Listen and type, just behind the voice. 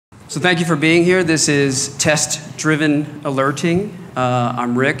So thank you for being here. This is test-driven alerting.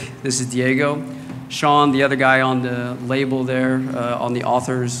 I'm Rick. This is Diego. Sean, the other guy on the label there, on the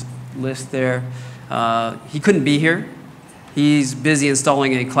authors list there, he couldn't be here. He's busy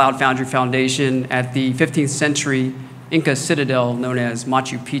installing a Cloud Foundry foundation at the 15th century Inca citadel known as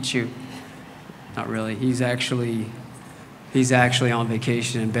Machu Picchu. Not really. He's actually on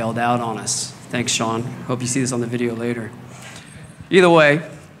vacation and bailed out on us. Thanks, Sean. Hope you see this on the video later. Either way,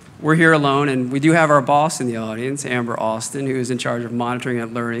 we're here alone, and we do have our boss in the audience, Amber Austin, who is in charge of monitoring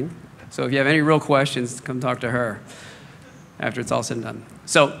and learning. So if you have any real questions, come talk to her after it's all said and done.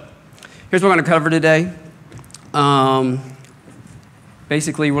 So here's what we're going to cover today.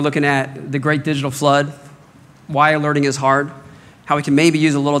 Basically, we're looking at the great digital flood, why alerting is hard, how we can maybe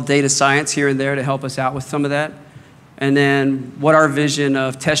use a little data science here and there to help us out with some of that, and then what our vision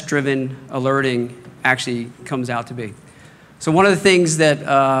of test-driven alerting actually comes out to be. So one of the things that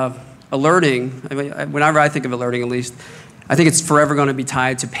alerting, I mean, whenever I think of alerting at least, I think it's forever going to be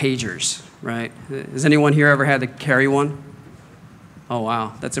tied to pagers, right? Has anyone here ever had to carry one? Oh,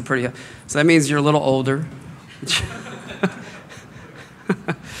 wow, that's a pretty, so that means you're a little older.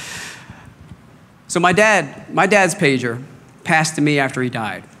 So my dad's pager passed to me after he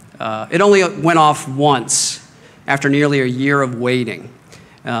died. It only went off once after nearly a year of waiting.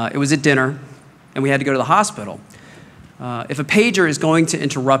 It was at dinner, and we had to go to the hospital. If a pager is going to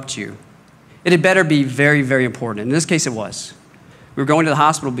interrupt you, it had better be very, very important. In this case, it was. We were going to the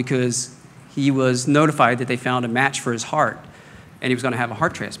hospital because he was notified that they found a match for his heart, and he was going to have a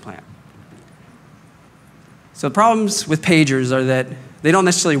heart transplant. So the problems with pagers are that they don't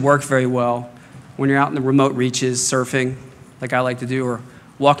necessarily work very well when you're out in the remote reaches surfing, like I like to do, or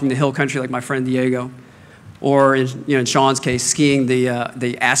walking the hill country like my friend Diego, or in Sean's case, skiing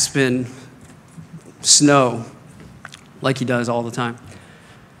the Aspen snow like he does all the time.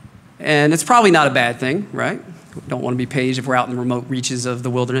 And it's probably not a bad thing, right? We don't want to be paged if we're out in the remote reaches of the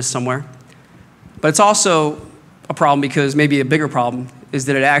wilderness somewhere. But it's also a problem because maybe a bigger problem is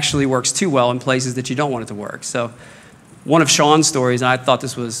that it actually works too well in places that you don't want it to work. So one of Sean's stories, and I thought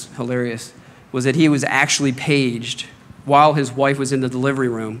this was hilarious, was that he was actually paged while his wife was in the delivery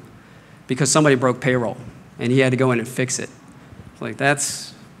room because somebody broke payroll, and he had to go in and fix it. Like,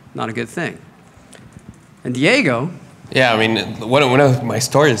 that's not a good thing. And Diego... Yeah, I mean, one of my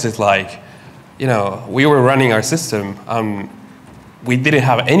stories is like, we were running our system. We didn't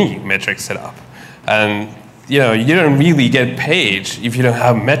have any metrics set up. And, you don't really get paged if you don't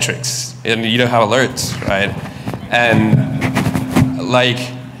have metrics and you don't have alerts, right? And, like,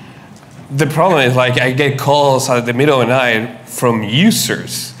 the problem is, like, I get calls at the middle of the night from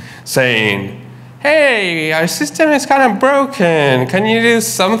users saying, hey, our system is kind of broken. Can you do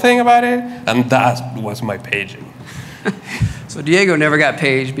something about it? And that was my paging. So Diego never got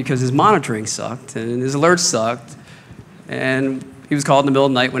paged because his monitoring sucked and his alerts sucked, and he was called in the middle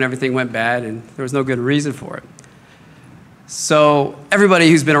of the night when everything went bad and there was no good reason for it. So everybody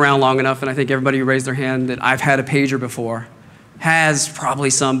who's been around long enough, and I think everybody who raised their hand that I've had a pager before, has probably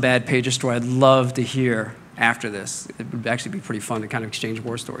some bad pager story I'd love to hear after this. It would actually be pretty fun to kind of exchange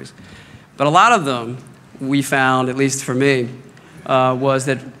war stories. But a lot of them we found, at least for me, was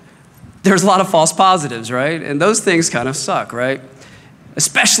that there's a lot of false positives, right? And those things kind of suck, right?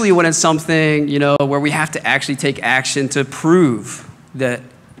 Especially when it's something, where we have to actually take action to prove that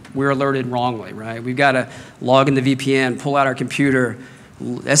we're alerted wrongly, right? We've got to log in the VPN, pull out our computer,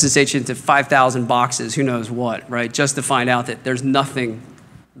 SSH into 5,000 boxes, who knows what, right? Just to find out that there's nothing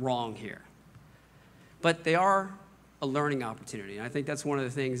wrong here. But they are a learning opportunity. And I think that's one of the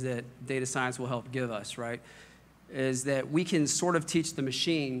things that data science will help give us, right? Is that we can sort of teach the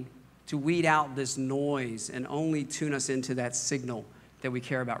machine to weed out this noise and only tune us into that signal that we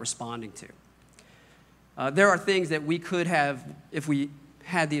care about responding to. There are things that we could have, if we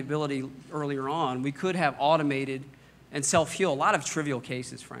had the ability earlier on, we could have automated and self-heal a lot of trivial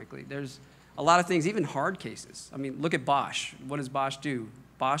cases, frankly. There's a lot of things, even hard cases. I mean, look at Bosch. What does Bosch do?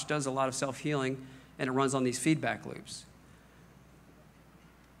 Bosch does a lot of self-healing, and it runs on these feedback loops.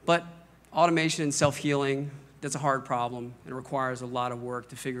 But automation and self-healing, that's a hard problem, and it requires a lot of work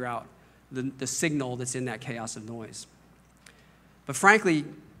to figure out the signal that's in that chaos of noise. But frankly,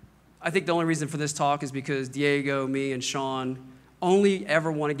 I think the only reason for this talk is because Diego, me, and Sean only ever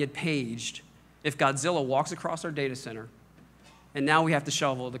want to get paged if Godzilla walks across our data center, and now we have to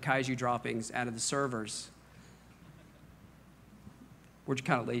shovel the kaiju droppings out of the servers. We're just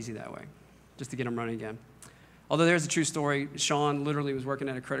kind of lazy that way, just to get them running again. Although there's a true story. Sean literally was working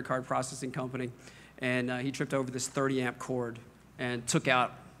at a credit card processing company, and he tripped over this 30-amp cord and took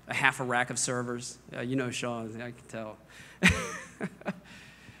out half a rack of servers. You know Sean, I can tell.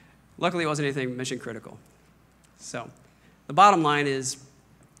 Luckily, it wasn't anything mission critical. So the bottom line is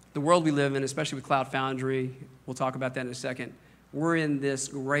the world we live in, especially with Cloud Foundry, we'll talk about that in a second, we're in this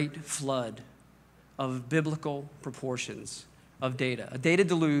great flood of biblical proportions of data, a data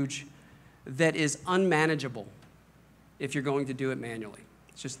deluge that is unmanageable if you're going to do it manually.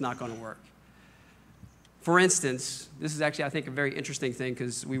 It's just not going to work. For instance, this is actually, I think, a very interesting thing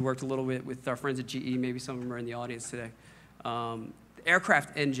because we worked a little bit with our friends at GE. Maybe some of them are in the audience today.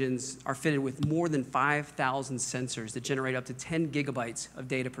 Aircraft engines are fitted with more than 5,000 sensors that generate up to 10 gigabytes of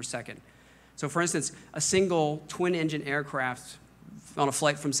data per second. So for instance, a single twin-engine aircraft on a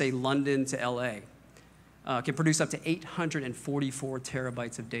flight from, say, London to LA can produce up to 844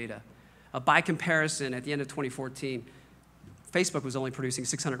 terabytes of data. By comparison, at the end of 2014, Facebook was only producing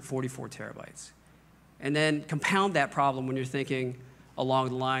 644 terabytes. And then compound that problem when you're thinking along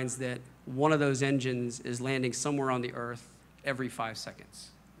the lines that one of those engines is landing somewhere on the Earth every 5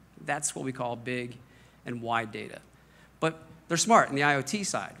 seconds. That's what we call big and wide data. But they're smart in the IoT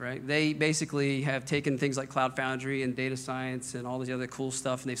side, right? They basically have taken things like Cloud Foundry and data science and all these other cool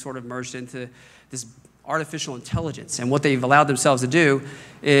stuff, and they've sort of merged into this artificial intelligence. And what they've allowed themselves to do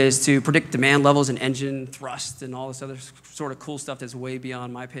is to predict demand levels and engine thrust and all this other sort of cool stuff that's way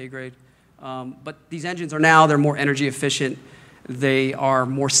beyond my pay grade. But these engines are now, they're more energy efficient, they are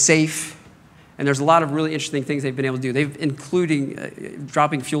more safe, and there's a lot of really interesting things they've been able to do. They've including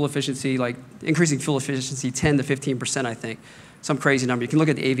dropping fuel efficiency, like increasing fuel efficiency 10 to 15%, I think. Some crazy number. You can look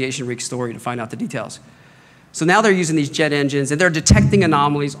at the Aviation Week story to find out the details. So now they're using these jet engines, and they're detecting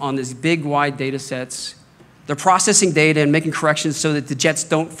anomalies on these big, wide data sets. They're processing data and making corrections so that the jets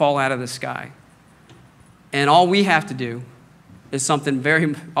don't fall out of the sky. And all we have to do is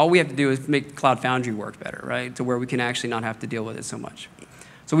all we have to do is make Cloud Foundry work better, right? To where we can actually not have to deal with it so much.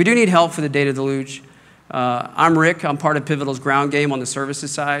 So we do need help for the data deluge. I'm Rick. I'm part of Pivotal's ground game on the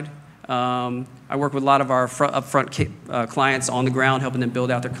services side. I work with a lot of our upfront clients on the ground, helping them build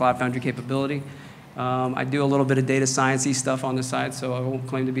out their Cloud Foundry capability. I do a little bit of data science-y stuff on the side, so I won't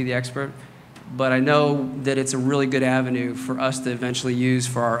claim to be the expert. But I know that it's a really good avenue for us to eventually use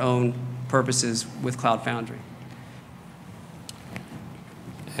for our own purposes with Cloud Foundry.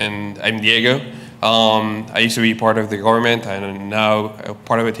 And I'm Diego. I used to be part of the government, and I'm now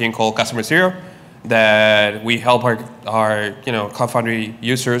part of a team called Customer Zero that we help our Cloud Foundry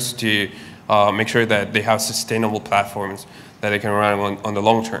users to make sure that they have sustainable platforms that they can run on the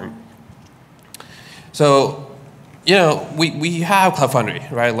long term. So, we have Cloud Foundry,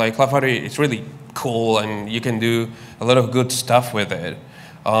 right? Like Cloud Foundry, it's really cool, and you can do a lot of good stuff with it.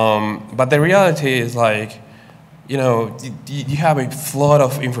 But the reality is like, you have a flood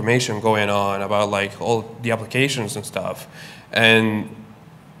of information going on about like all the applications and stuff, and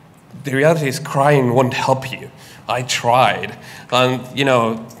the reality is crying won't help you. I tried, and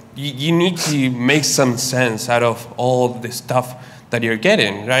you need to make some sense out of all the stuff that you're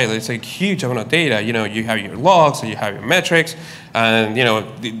getting, right? It's a huge amount of data. You have your logs, you have your metrics, and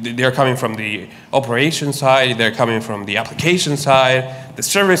they're coming from the operation side, they're coming from the application side, the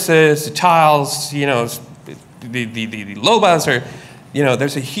services, the tiles, the load balancer.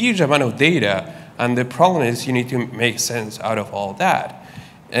 There's a huge amount of data, and the problem is you need to make sense out of all that.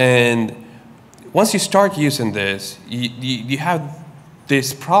 And once you start using this, you have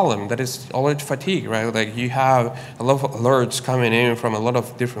this problem that is alert fatigue, right? Like you have a lot of alerts coming in from a lot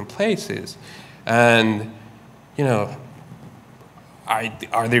of different places, and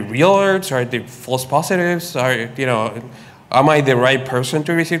are they real alerts? Are they false positives? Am I the right person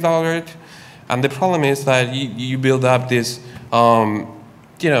to receive the alert? And the problem is that you build up this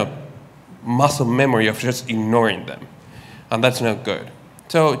muscle memory of just ignoring them, and that's not good.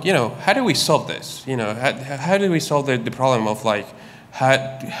 So how do we solve this? How do we solve the problem of like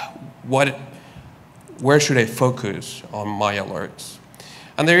where should I focus on my alerts?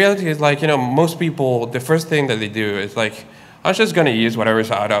 And the reality is like, most people, the first thing that they do is like, I'm just going to use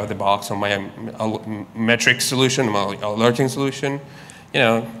whatever's out of the box on my metric solution, my alerting solution,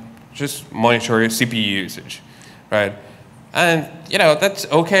 just monitor CPU usage, right? And, that's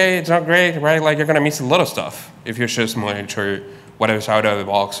okay, it's not great, right? Like you're going to miss a lot of stuff if you just monitor whatever's out of the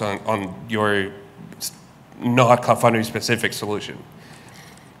box on your not Cloud Foundry specific solution.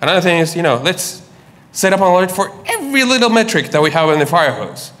 Another thing is, let's set up an alert for every little metric that we have in the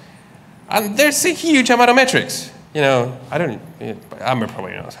firehouse. And there's a huge amount of metrics. I'm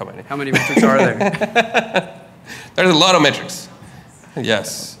probably knows how many. How many metrics are there? There's a lot of metrics.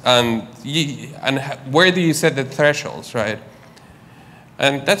 Yes. And where do you set the thresholds, right?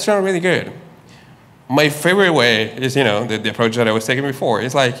 And that's not really good. My favorite way is, the approach that I was taking before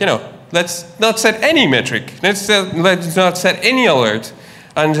is like, let's not set any metric. Let's not set any alert,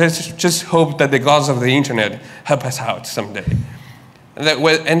 and just hope that the gods of the internet help us out someday. And that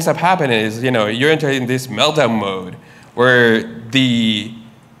what ends up happening is, you're entering this meltdown mode where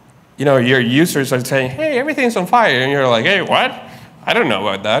your users are saying, hey, everything's on fire, and you're like, hey, what? I don't know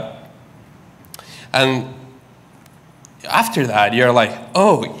about that. And after that, you're like,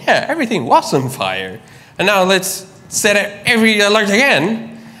 oh, yeah, everything was on fire. And now let's set every alert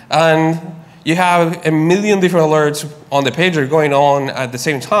again. And you have a million different alerts on the pager going on at the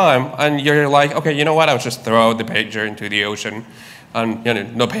same time. And you're like, okay, you know what? I'll just throw the pager into the ocean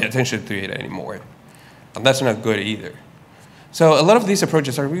and not pay attention to it anymore. And that's not good either. So a lot of these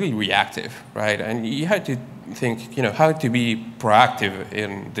approaches are really reactive, right? And you have to think, how to be proactive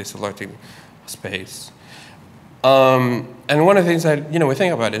in this alerting space. And one of the things that we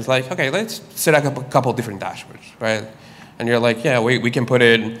think about is like, okay, let's set up a couple different dashboards, right? And you're like, yeah, we can put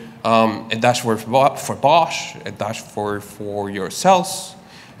in a dashboard for Bosch, a dashboard for your cells,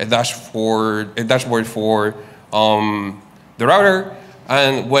 a dashboard for the router.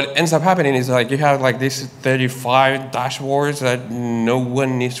 And what ends up happening is like you have like these 35 dashboards that no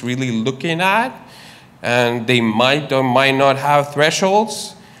one is really looking at, and they might or might not have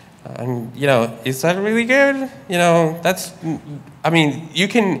thresholds. And is that really good? You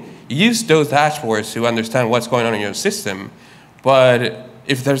can use those dashboards to understand what's going on in your system, but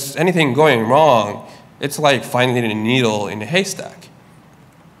if there's anything going wrong, it's like finding a needle in a haystack.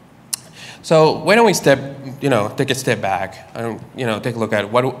 So why don't we take a step back and take a look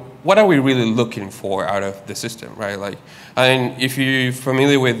at what are we really looking for out of the system, right? And if you're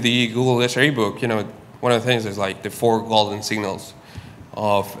familiar with the Google SRE book, one of the things is like the 4 golden signals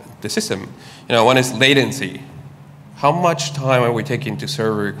of the system. One is latency. How much time are we taking to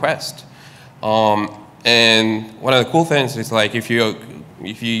serve a request? And one of the cool things is like if you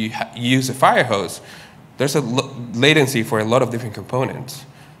use a firehouse, there's a latency for a lot of different components,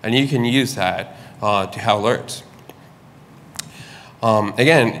 and you can use that to have alerts.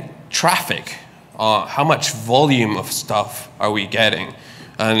 Again, traffic. How much volume of stuff are we getting?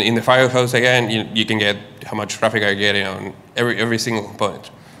 And in the firehouse, again, you can get how much traffic are you getting on every single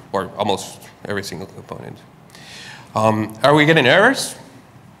component, or almost every single component. Are we getting errors?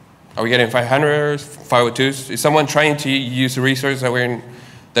 Are we getting 500 errors, 502s? Is someone trying to use a resource that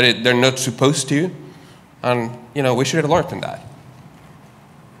they're not supposed to? And we should alert them that.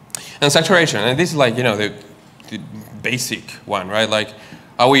 And saturation, and this is like the basic one, right? Like,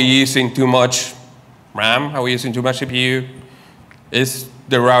 are we using too much RAM? Are we using too much CPU? Is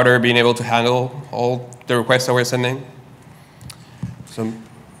the router being able to handle all the requests that we're sending?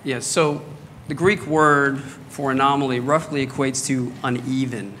 So the Greek word for anomaly roughly equates to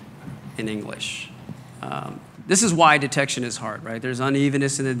uneven in English. This is why detection is hard, right? There's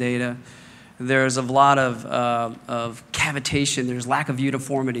unevenness in the data. There's a lot of cavitation. There's lack of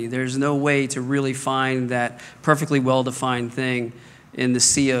uniformity. There's no way to really find that perfectly well-defined thing in the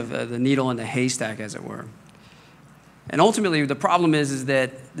sea of the needle in the haystack, as it were. And ultimately, the problem is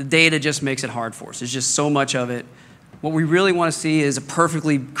that the data just makes it hard for us. There's just so much of it. What we really want to see is a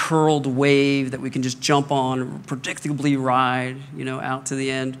perfectly curled wave that we can just jump on, predictably ride, out to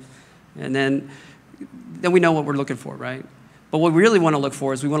the end. And then we know what we're looking for, right? But what we really want to look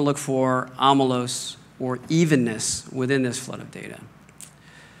for is we want to look for amelos, or evenness, within this flood of data.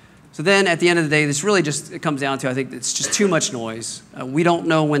 So then, at the end of the day, it comes down to, I think, it's just too much noise. We don't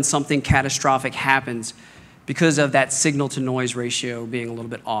know when something catastrophic happens because of that signal-to-noise ratio being a little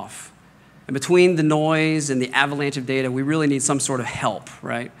bit off. And between the noise and the avalanche of data, we really need some sort of help,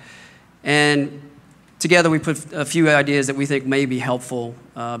 right? And together, we put a few ideas that we think may be helpful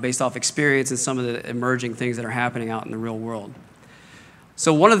based off experience and some of the emerging things that are happening out in the real world.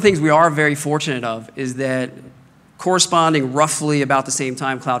 So one of the things we are very fortunate of is that corresponding roughly about the same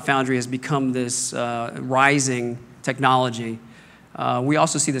time Cloud Foundry has become this rising technology, we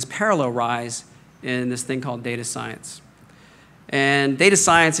also see this parallel rise in this thing called data science. And data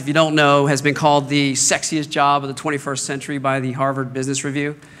science, if you don't know, has been called the sexiest job of the 21st century by the Harvard Business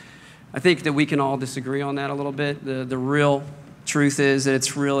Review. I think that we can all disagree on that a little bit. The real truth is that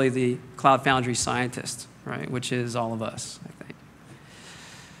it's really the Cloud Foundry scientist, right, which is all of us, I think.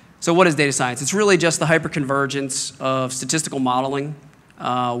 So what is data science? It's really just the hyperconvergence of statistical modeling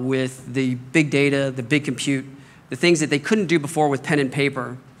with the big data, the big compute, the things that they couldn't do before with pen and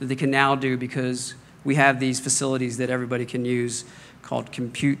paper that they can now do because we have these facilities that everybody can use called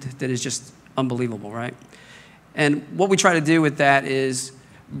compute that is just unbelievable, right? And what we try to do with that is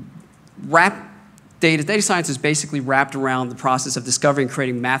data science is basically wrapped around the process of discovering and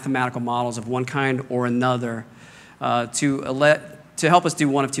creating mathematical models of one kind or another to help us do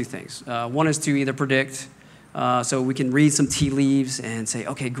one of two things. One is to either predict So we can read some tea leaves and say,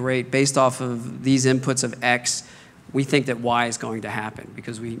 okay, great, based off of these inputs of X, we think that Y is going to happen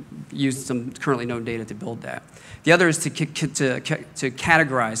because we used some currently known data to build that. The other is to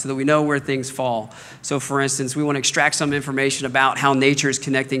categorize so that we know where things fall. So for instance, we want to extract some information about how nature is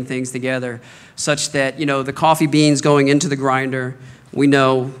connecting things together such that, the coffee beans going into the grinder, we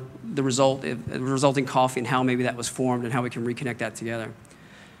know the resulting coffee and how maybe that was formed and how we can reconnect that together.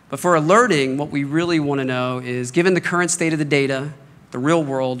 But for alerting, what we really want to know is, given the current state of the data, the real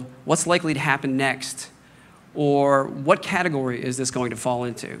world, what's likely to happen next? Or what category is this going to fall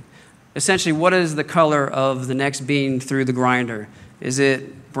into? Essentially, what is the color of the next bean through the grinder? Is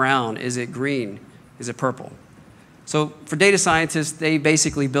it brown? Is it green? Is it purple? So for data scientists, they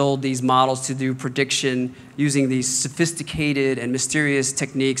basically build these models to do prediction using these sophisticated and mysterious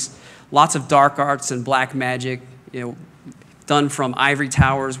techniques, lots of dark arts and black magic, done from ivory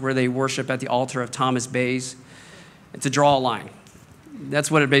towers where they worship at the altar of Thomas Bayes, and to draw a line. That's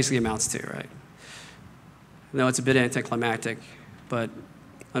what it basically amounts to, right? I know it's a bit anticlimactic, but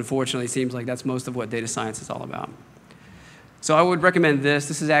unfortunately, it seems like that's most of what data science is all about. So I would recommend this.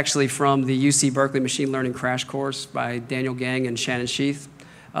 This is actually from the UC Berkeley Machine Learning Crash Course by Daniel Gang and Shannon Sheath.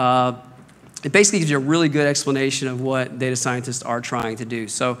 It basically gives you a really good explanation of what data scientists are trying to do.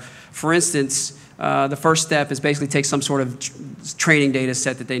 So for instance, the first step is basically take some sort of training data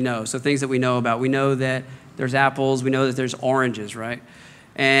set that they know, so things that we know about. We know that there's apples, we know that there's oranges, right?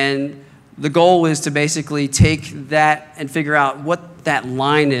 And the goal is to basically take that and figure out what that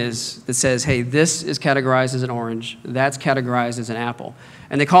line is that says, hey, this is categorized as an orange, that's categorized as an apple.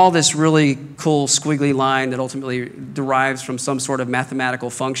 And they call this really cool squiggly line that ultimately derives from some sort of mathematical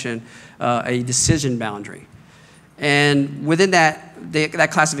function, a decision boundary. And within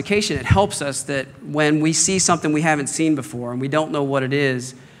that classification, it helps us that when we see something we haven't seen before and we don't know what it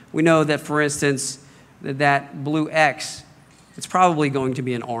is, we know that, for instance, that blue X, it's probably going to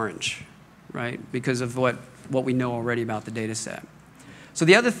be an orange, right? Because of what we know already about the data set. So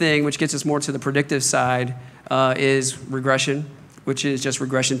the other thing, which gets us more to the predictive side, is regression, which is just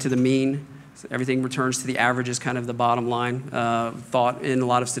regression to the mean. So everything returns to the average is kind of the bottom line thought in a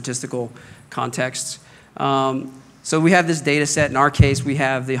lot of statistical contexts. So we have this data set. In our case, we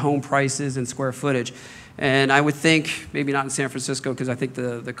have the home prices and square footage. And I would think, maybe not in San Francisco, because I think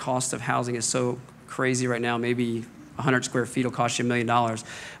the cost of housing is so crazy right now, maybe 100 square feet will cost you $1 million.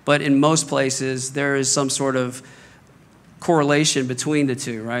 But in most places, there is some sort of correlation between the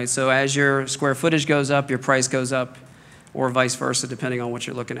two, right? So as your square footage goes up, your price goes up, or vice versa, depending on what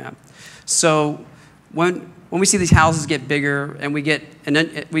you're looking at. So when we see these houses get bigger and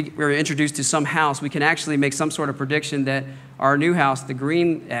we're introduced to some house, we can actually make some sort of prediction that our new house, the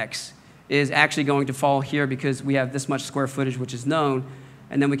green X, is actually going to fall here because we have this much square footage, which is known,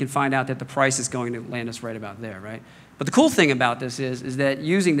 and then we can find out that the price is going to land us right about there, right? But the cool thing about this is that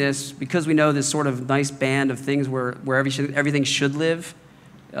using this, because we know this sort of nice band of things where everything should live,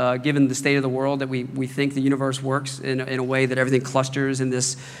 given the state of the world, that we think the universe works in a way that everything clusters in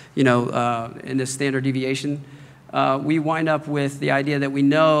this, in this standard deviation, we wind up with the idea that we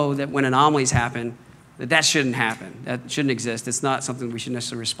know that when anomalies happen, that shouldn't happen. That shouldn't exist. It's not something we should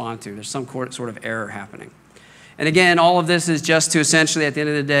necessarily respond to. There's some sort of error happening. And again, all of this is just to essentially, at the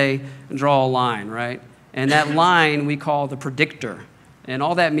end of the day, draw a line, right? And that line we call the predictor. And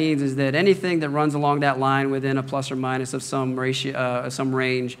all that means is that anything that runs along that line within a plus or minus of some ratio, some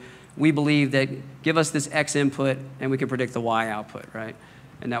range, we believe that give us this X input and we can predict the Y output, right?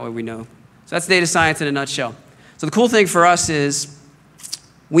 And that way we know. So that's data science in a nutshell. So the cool thing for us is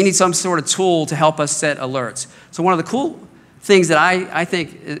we need some sort of tool to help us set alerts. So one of the cool things that I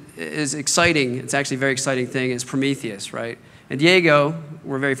think is exciting, it's actually a very exciting thing, is Prometheus, right? And Diego,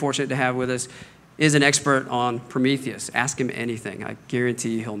 we're very fortunate to have with us, is an expert on Prometheus. Ask him anything. I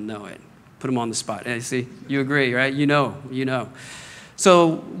guarantee he'll know it. Put him on the spot. And see, you agree, right? You know.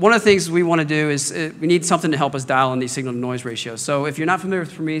 So one of the things we want to do is we need something to help us dial in these signal-to-noise ratios. So if you're not familiar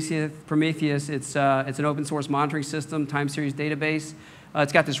with Prometheus, it's an open source monitoring system, time series database.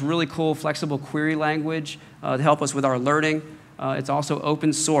 It's got this really cool flexible query language to help us with our alerting. It's also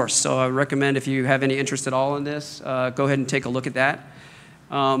open source, so I recommend if you have any interest at all in this, go ahead and take a look at that.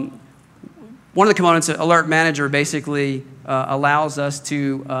 One of the components, Alert Manager, basically allows us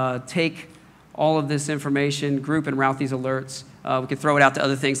to take all of this information, group and route these alerts. We can throw it out to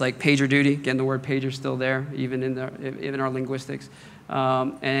other things like PagerDuty. Again, the word pager is still there, even in our linguistics,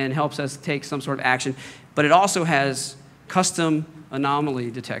 and helps us take some sort of action. But it also has custom anomaly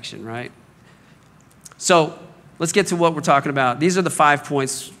detection, right? So let's get to what we're talking about. These are the 5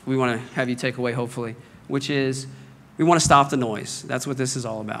 points we want to have you take away, hopefully, which is we want to stop the noise. That's what this is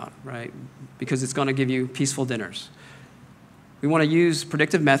all about, right? Because it's going to give you peaceful dinners. We want to use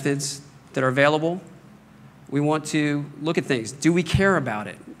predictive methods that are available. We want to look at things. Do we care about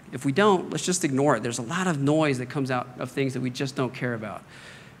it? If we don't, let's just ignore it. There's a lot of noise that comes out of things that we just don't care about.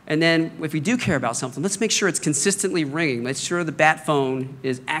 And then if we do care about something, let's make sure it's consistently ringing. Let's sure the bat phone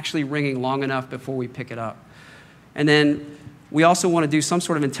is actually ringing long enough before we pick it up. And then we also want to do some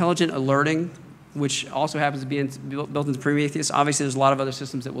sort of intelligent alerting, which also happens to be built into Prometheus. Obviously, there's a lot of other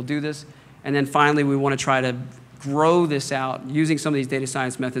systems that will do this. And then finally, we want to try to grow this out using some of these data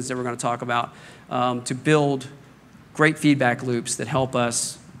science methods that we're going to talk about to build great feedback loops that help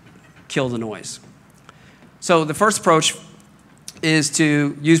us kill the noise. So the first approach is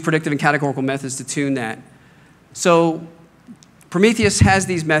to use predictive and categorical methods to tune that. So Prometheus has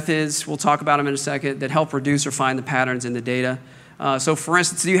these methods, we'll talk about them in a second, that help reduce or find the patterns in the data. So for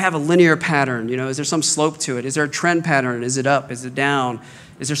instance, do you have a linear pattern? You know, is there some slope to it? Is there a trend pattern? Is it up? Is it down?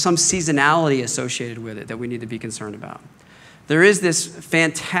 Is there some seasonality associated with it that we need to be concerned about? There is this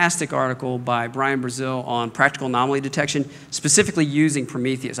fantastic article by Brian Brazil on practical anomaly detection, specifically using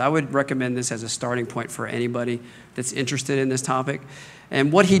Prometheus. I would recommend this as a starting point for anybody that's interested in this topic.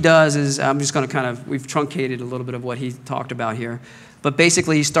 And what he does is, I'm just going to we've truncated a little bit of what he talked about here. But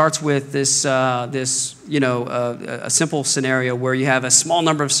basically, he starts with this, a simple scenario where you have a small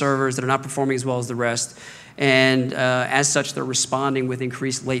number of servers that are not performing as well as the rest. And as such, they're responding with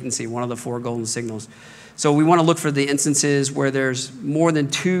increased latency, one of the 4 golden signals. So we want to look for the instances where there's more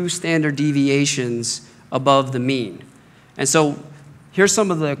than 2 standard deviations above the mean. And so here's some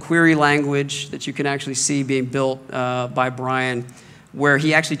of the query language that you can actually see being built by Brian, where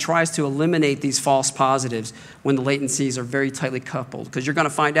he actually tries to eliminate these false positives when the latencies are very tightly coupled. Because you're going to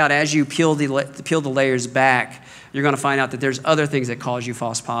find out as you peel the layers back, you're going to find out that there's other things that cause you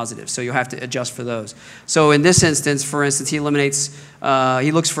false positives. So you'll have to adjust for those. So in this instance, for instance, he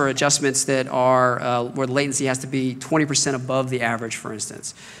looks for adjustments that are where the latency has to be 20% above the average, for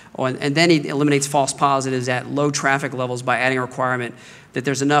instance. And then he eliminates false positives at low traffic levels by adding a requirement that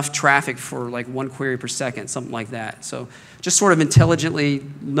there's enough traffic for like 1 query per second, something like that. So just sort of intelligently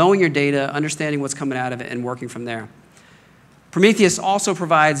knowing your data, understanding what's coming out of it, and working from there. Prometheus also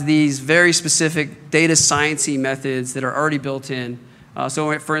provides these very specific data science-y methods that are already built in.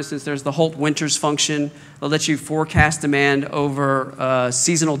 So for instance, there's the Holt-Winters function that lets you forecast demand over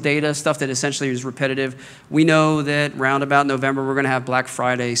seasonal data, stuff that essentially is repetitive. We know that round about November, we're going to have Black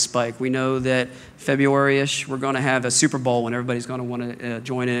Friday spike. We know that February-ish, we're going to have a Super Bowl when everybody's going to want to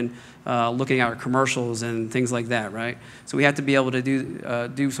join in looking at our commercials and things like that, right? So we have to be able to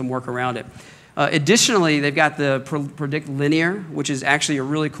do some work around it. Additionally, they've got the predict linear, which is actually a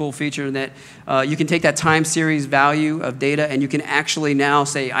really cool feature in that you can take that time series value of data and you can actually now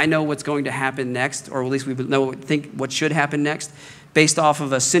say, I know what's going to happen next, or at least we think what should happen next, based off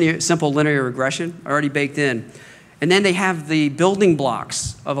of a simple linear regression already baked in. And then they have the building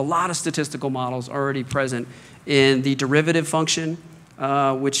blocks of a lot of statistical models already present in the derivative function,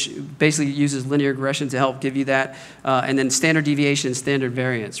 which basically uses linear regression to help give you that, and then standard deviation and standard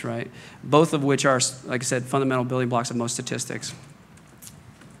variance, right? Both of which are, like I said, fundamental building blocks of most statistics.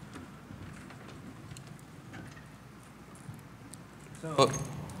 So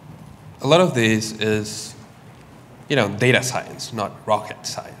a lot of this is, data science, not rocket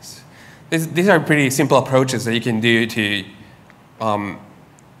science. These are pretty simple approaches that you can do to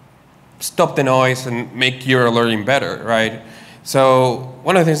stop the noise and make your alerting better, right? So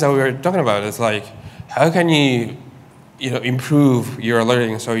one of the things that we were talking about is like, how can you, improve your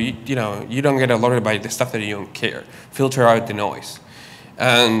alerting so you don't get alerted by the stuff that you don't care, filter out the noise.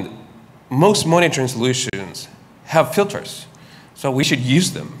 And most monitoring solutions have filters, so we should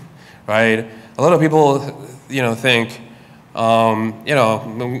use them, right? A lot of people, think, I'm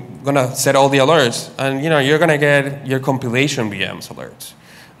gonna set all the alerts, and you're gonna get your compilation VMs alerts.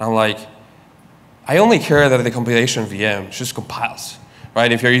 And I'm like, I only care that the compilation VM just compiles,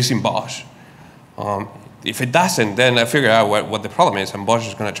 right? If you're using Bosch. If it doesn't, then I figure out what the problem is, and Bosch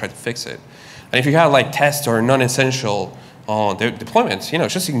is going to try to fix it. And if you have like tests or non-essential deployments,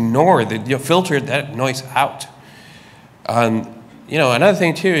 just ignore filter that noise out. And another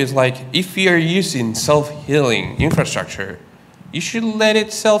thing too is like, if you're using self-healing infrastructure, you should let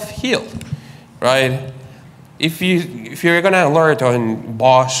it self-heal, right? If you're going to alert on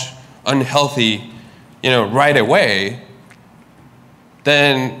Bosch unhealthy, right away,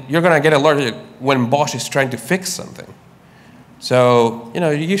 then you're going to get alerted when Bosch is trying to fix something. So,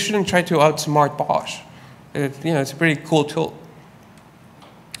 you shouldn't try to outsmart Bosch. It's a pretty cool tool.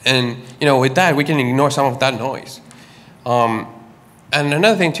 And, with that, we can ignore some of that noise. And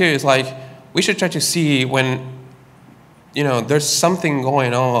another thing, too, is like, we should try to see when there's something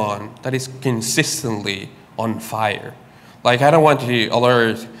going on that is consistently on fire. Like, I don't want to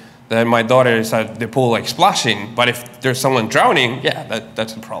alert that my daughter is at the pool, like, splashing, but if there's someone drowning, yeah,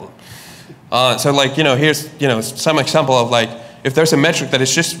 that's a problem. So, like, here's, some example of, like, if there's a metric that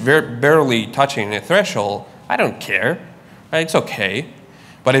is just barely touching a threshold, I don't care, right? It's okay.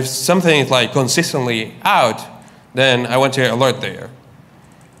 But if something is, like, consistently out, then I want to alert there.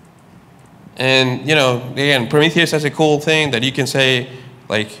 And, again, Prometheus has a cool thing that you can say,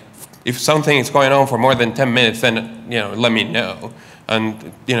 like, if something is going on for more than 10 minutes, then, let me know.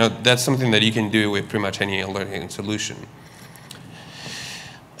 And, that's something that you can do with pretty much any alerting solution.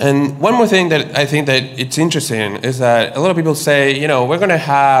 And one more thing that I think that it's interesting is that a lot of people say, we're going to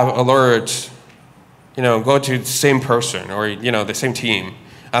have alerts, go to the same person or, the same team.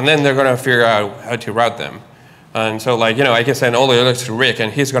 And then they're going to figure out how to route them. And so, like, I can send all the alerts to Rick,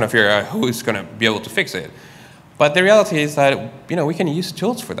 and he's going to figure out who's going to be able to fix it. But the reality is that, we can use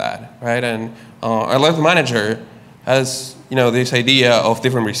tools for that, right? And Alert Manager has, this idea of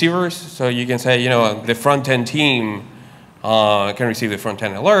different receivers. So you can say, the front-end team can receive the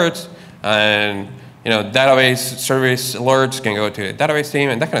front-end alerts, and, database service alerts can go to the database team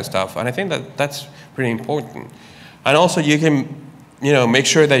and that kind of stuff. And I think that that's pretty important. And also, you can, make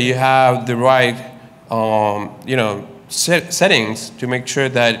sure that you have the right settings to make sure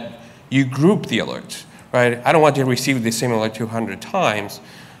that you group the alerts, right? I don't want to receive the same alert 200 times.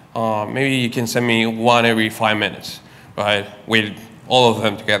 Maybe you can send me one every 5 minutes, right, with all of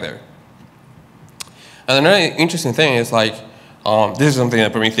them together. And another interesting thing is, like, this is something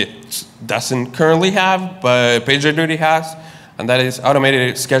that Prometheus doesn't currently have, but PagerDuty has, and that is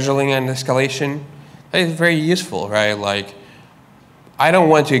automated scheduling and escalation. That is very useful, right? Like, I don't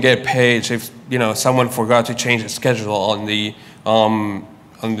want to get paged if someone forgot to change the schedule on the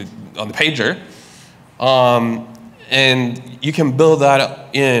pager, and you can build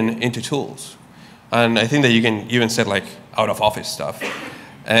that into tools, and I think that you can even set, like, out of office stuff,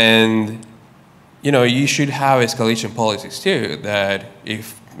 and you should have escalation policies too. That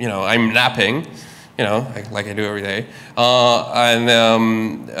if I'm napping, like I do every day,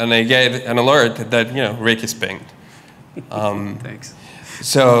 and I get an alert that Rick is pinged. Thanks.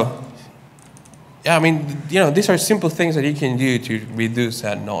 So, yeah, I mean, these are simple things that you can do to reduce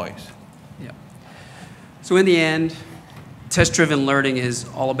that noise. Yeah. So in the end, test-driven learning is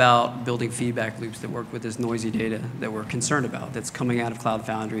all about building feedback loops that work with this noisy data that we're concerned about, that's coming out of Cloud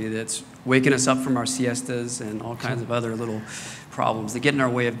Foundry, that's waking us up from our siestas and all kinds of other little problems that get in our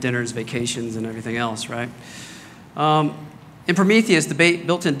way of dinners, vacations, and everything else, right? In Prometheus, the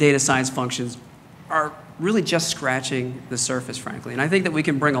built-in data science functions are really just scratching the surface, frankly. And I think that we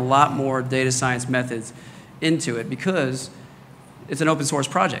can bring a lot more data science methods into it because it's an open source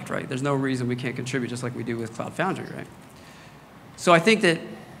project, right? There's no reason we can't contribute just like we do with Cloud Foundry, right? So I think that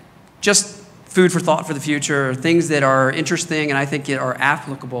just food for thought for the future, things that are interesting and I think are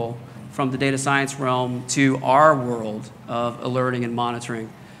applicable from the data science realm to our world of alerting and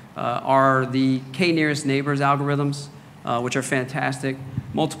monitoring are the k-nearest neighbors algorithms, which are fantastic,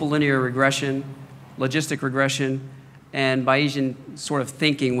 multiple linear regression, logistic regression, and Bayesian sort of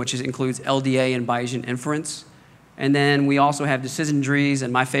thinking, which includes LDA and Bayesian inference. And then we also have decision trees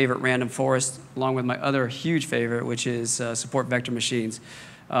and my favorite, random forest, along with my other huge favorite, which is support vector machines,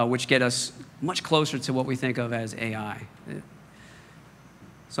 which get us much closer to what we think of as AI.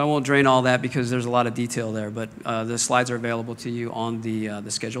 So I won't drain all that because there's a lot of detail there, but the slides are available to you on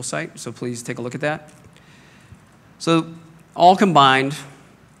the schedule site, so please take a look at that. So all combined,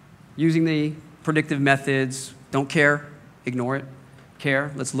 using the predictive methods, don't care, ignore it.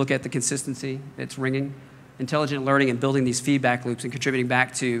 Care, let's look at the consistency, it's ringing. Intelligent learning and building these feedback loops and contributing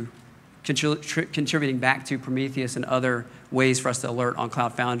back to Prometheus and other ways for us to alert on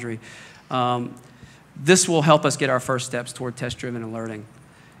Cloud Foundry. This will help us get our first steps toward test-driven alerting.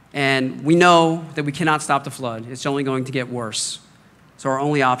 And we know that we cannot stop the flood. It's only going to get worse. So our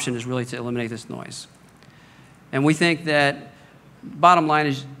only option is really to eliminate this noise. And we think that bottom line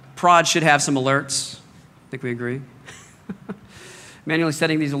is prod should have some alerts. I think we agree. Manually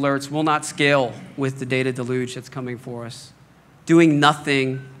setting these alerts will not scale with the data deluge that's coming for us. Doing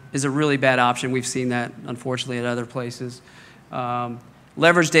nothing is a really bad option. We've seen that, unfortunately, at other places.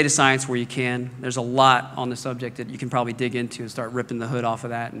 Leverage data science where you can. There's a lot on the subject that you can probably dig into and start ripping the hood off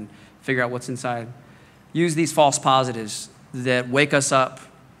of that and figure out what's inside. Use these false positives that wake us up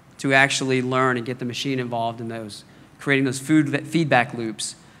to actually learn and get the machine involved in those, creating those feedback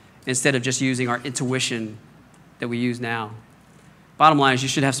loops instead of just using our intuition that we use now. Bottom line is you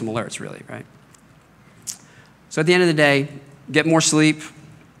should have some alerts, really, right? So at the end of the day, get more sleep.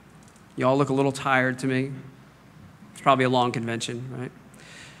 You all look a little tired to me. It's probably a long convention, right?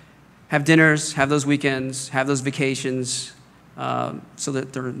 Have dinners, have those weekends, have those vacations, so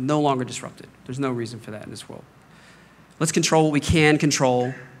that they're no longer disrupted. There's no reason for that in this world. Let's control what we can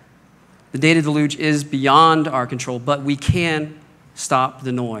control. The data deluge is beyond our control, but we can stop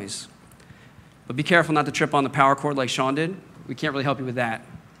the noise. But be careful not to trip on the power cord like Sean did. We can't really help you with that.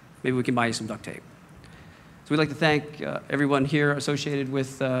 Maybe we can buy you some duct tape. So we'd like to thank everyone here associated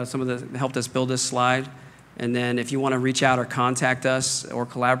with some of the helped us build this slide. And then if you want to reach out or contact us or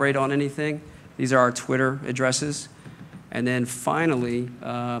collaborate on anything, these are our Twitter addresses. And then finally,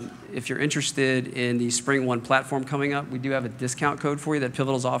 if you're interested in the Spring 1 platform coming up, we do have a discount code for you that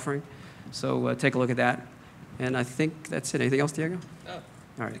Pivotal's offering. So take a look at that. And I think that's it. Anything else, Diego? No.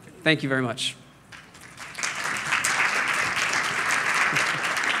 All right. Thank you very much.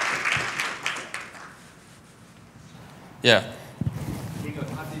 Yeah. Diego,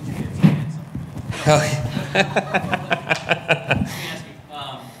 how did you get to handsome? Let me ask you,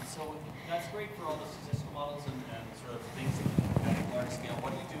 so that's great for all the statistical models and sort of things at a large scale.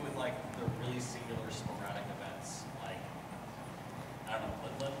 What do you do with like the really singular sporadic events? Like, I don't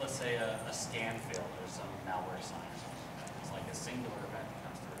know, let's say a scan failed or some malware sign or something like that. It's like a singular event that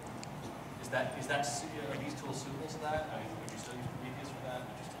comes through. Are these tools suitable to that? I mean, would you still use Prometheus for that?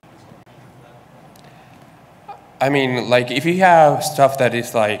 Would you still use Cloud for that? I mean, like if you have stuff that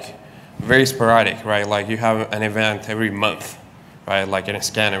is like very sporadic, right? Like you have an event every month, right? Like in a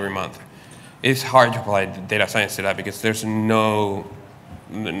scan every month. It's hard to apply data science to that because there's not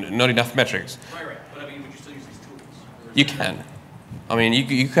enough metrics. Right. But I mean, would you still use these tools? You can. I mean,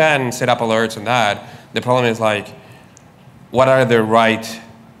 you can set up alerts on that. The problem is like, what are the right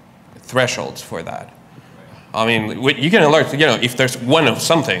thresholds for that? I mean, you can alert, if there's one of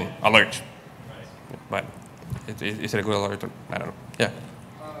something, alert. But is it a good alert? I don't know. Yeah.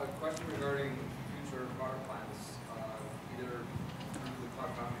 Question regarding future product plans, either through the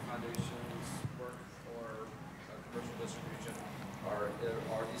Cloud Foundry Foundation's work or commercial distribution. Are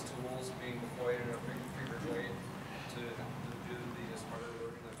these tools being deployed in a figured way to do the smarter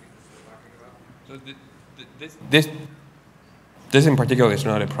alerting that Peter's talking about? So this in particular is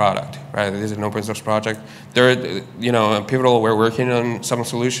not a product, right? This is an open source project. There, at Pivotal, we're working on some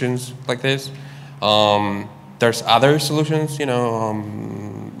solutions like this. There's other solutions, I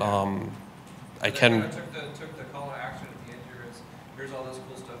can. Took the call to action at the end here is, here's all this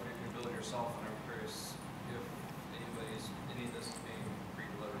cool stuff you can build yourself, and I'm curious if any of this is being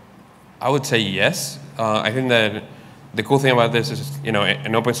pre-delivered. I would say yes. I think that the cool thing about this is,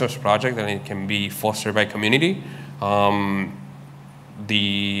 an open source project and it can be fostered by community.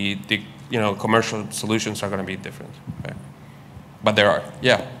 The commercial solutions are going to be different, right? But there are,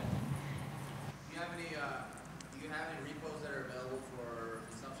 yeah. Do you have any repos that are available for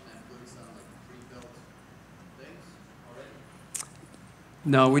consumption that include some pre-built things already?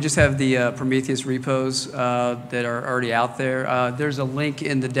 No, we just have the Prometheus repos that are already out there. There's a link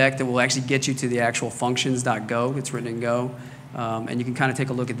in the deck that will actually get you to the actual functions.go. It's written in Go. And you can kind of take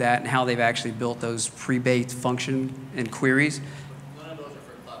a look at that and how they've actually built those pre-baked function and queries. None of those are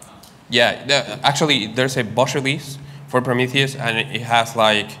for Cloud Foundry. Yeah, actually, there's a Bosch release for Prometheus, and it has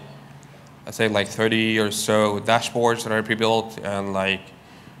I'd say 30 or so dashboards that are pre-built and like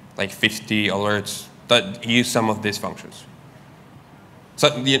 50 alerts that use some of these functions. So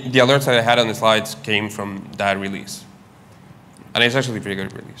the alerts that I had on the slides came from that release. And it's actually a pretty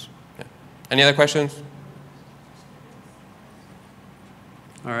good release. Yeah. Any other questions?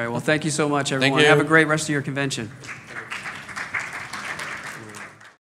 All right, well, thank you so much, everyone. Thank you. Have a great rest of your convention.